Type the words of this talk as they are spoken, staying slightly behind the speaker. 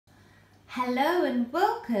Hello and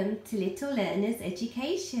welcome to Little Learners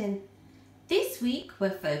Education. This week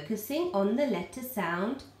we're focusing on the letter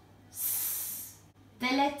sound S.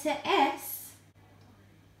 The letter S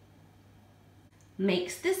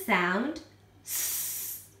makes the sound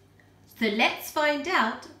S. So let's find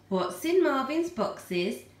out what's in Marvin's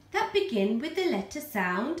boxes that begin with the letter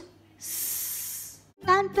sound S.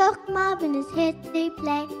 Soundbox Marvin is here to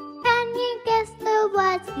play. Can you guess the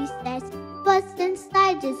words he says? What's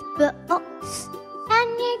inside his box? Can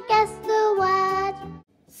you guess the word?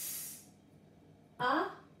 S.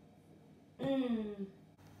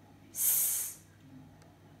 S.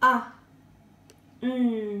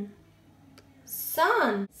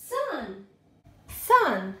 Sun. Sun.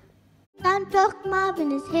 Sun. Soundbox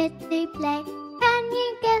Marvin is here to play. Can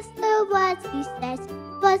you guess the words he says?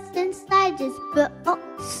 What's inside his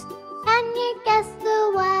box? Can you guess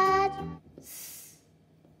the word?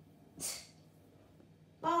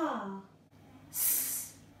 Ah.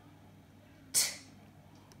 S. T.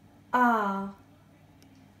 Ah.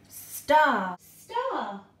 Star.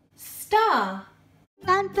 Star. Star.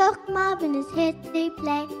 Soundbox Marvin is here to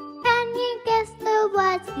play. Can you guess the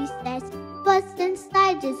words he says? What's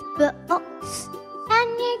inside his box? Can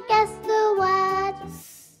you guess the word?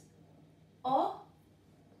 O.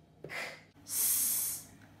 S.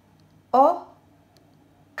 O.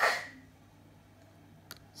 K.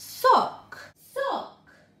 Sock. Sock.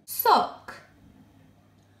 Sock.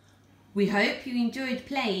 We hope you enjoyed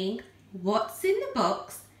playing What's in the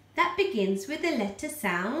Box that begins with the letter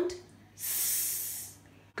sound S.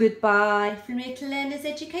 Goodbye from Little Learners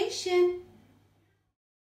Education.